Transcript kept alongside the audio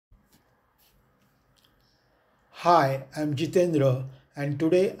Hi, I'm Jitendra and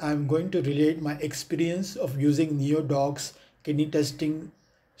today I'm going to relate my experience of using NeoDocs kidney testing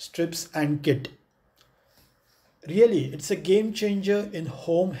strips and kit. Really, it's a game changer in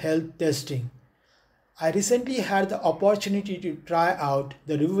home health testing. I recently had the opportunity to try out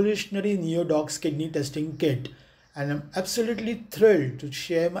the revolutionary NeoDocs kidney testing kit and I'm absolutely thrilled to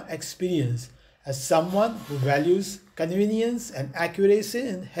share my experience as someone who values convenience and accuracy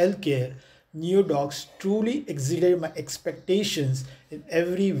in healthcare. NeoDocs truly exceeded my expectations in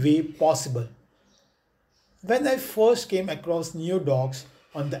every way possible. When I first came across NeoDocs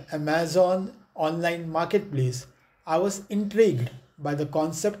on the Amazon online marketplace, I was intrigued by the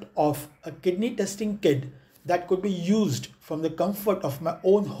concept of a kidney testing kit that could be used from the comfort of my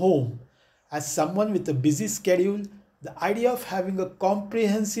own home. As someone with a busy schedule, the idea of having a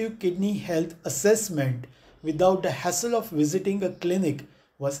comprehensive kidney health assessment without the hassle of visiting a clinic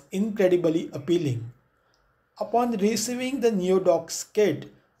was incredibly appealing. Upon receiving the NeoDocs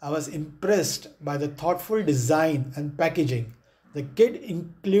kit, I was impressed by the thoughtful design and packaging. The kit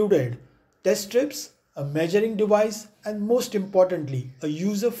included test strips, a measuring device, and most importantly, a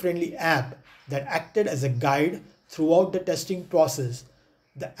user-friendly app that acted as a guide throughout the testing process.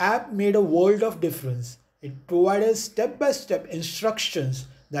 The app made a world of difference. It provided step-by-step instructions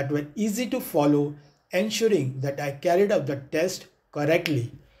that were easy to follow, ensuring that I carried out the test correctly.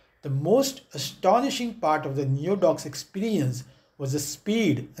 The most astonishing part of the NeoDocs experience was the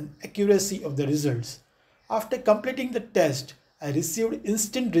speed and accuracy of the results. After completing the test, I received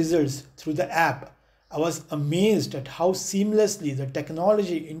instant results through the app. I was amazed at how seamlessly the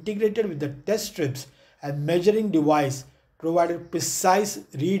technology integrated with the test strips and measuring device provided precise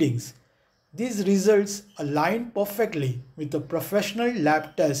readings. These results aligned perfectly with the professional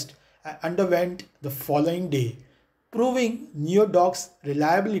lab test I underwent the following day, proving NeoDocs'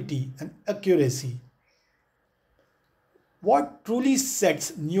 reliability and accuracy. What truly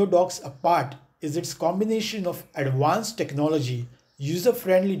sets NeoDocs apart is its combination of advanced technology,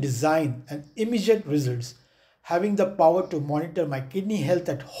 user-friendly design, and immediate results. Having the power to monitor my kidney health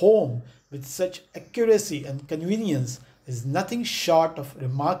at home with such accuracy and convenience is nothing short of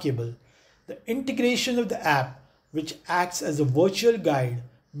remarkable. The integration of the app, which acts as a virtual guide,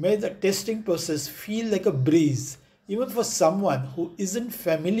 made the testing process feel like a breeze, even for someone who isn't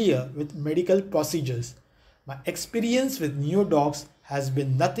familiar with medical procedures. My experience with NeoDocs has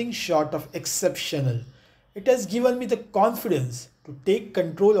been nothing short of exceptional. It has given me the confidence to take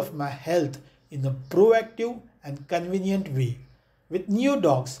control of my health in a proactive and convenient way. With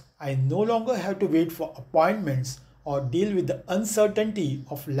NeoDocs, I no longer have to wait for appointments or deal with the uncertainty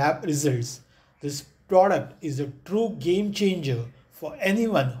of lab results. This product is a true game changer for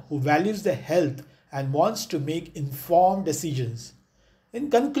anyone who values their health and wants to make informed decisions.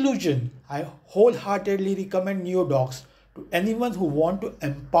 In conclusion, I wholeheartedly recommend NeoDocs to anyone who wants to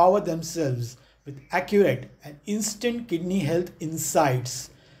empower themselves with accurate and instant kidney health insights.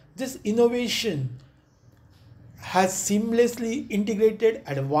 This innovation has seamlessly integrated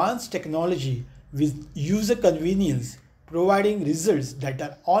advanced technology with user convenience, providing results that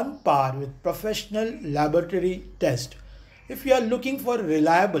are on par with professional laboratory tests. If you are looking for a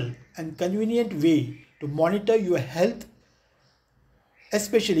reliable and convenient way to monitor your health,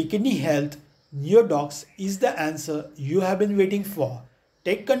 especially kidney health, NeoDocs is the answer you have been waiting for.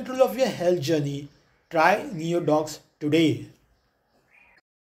 Take control of your health journey. Try NeoDocs today.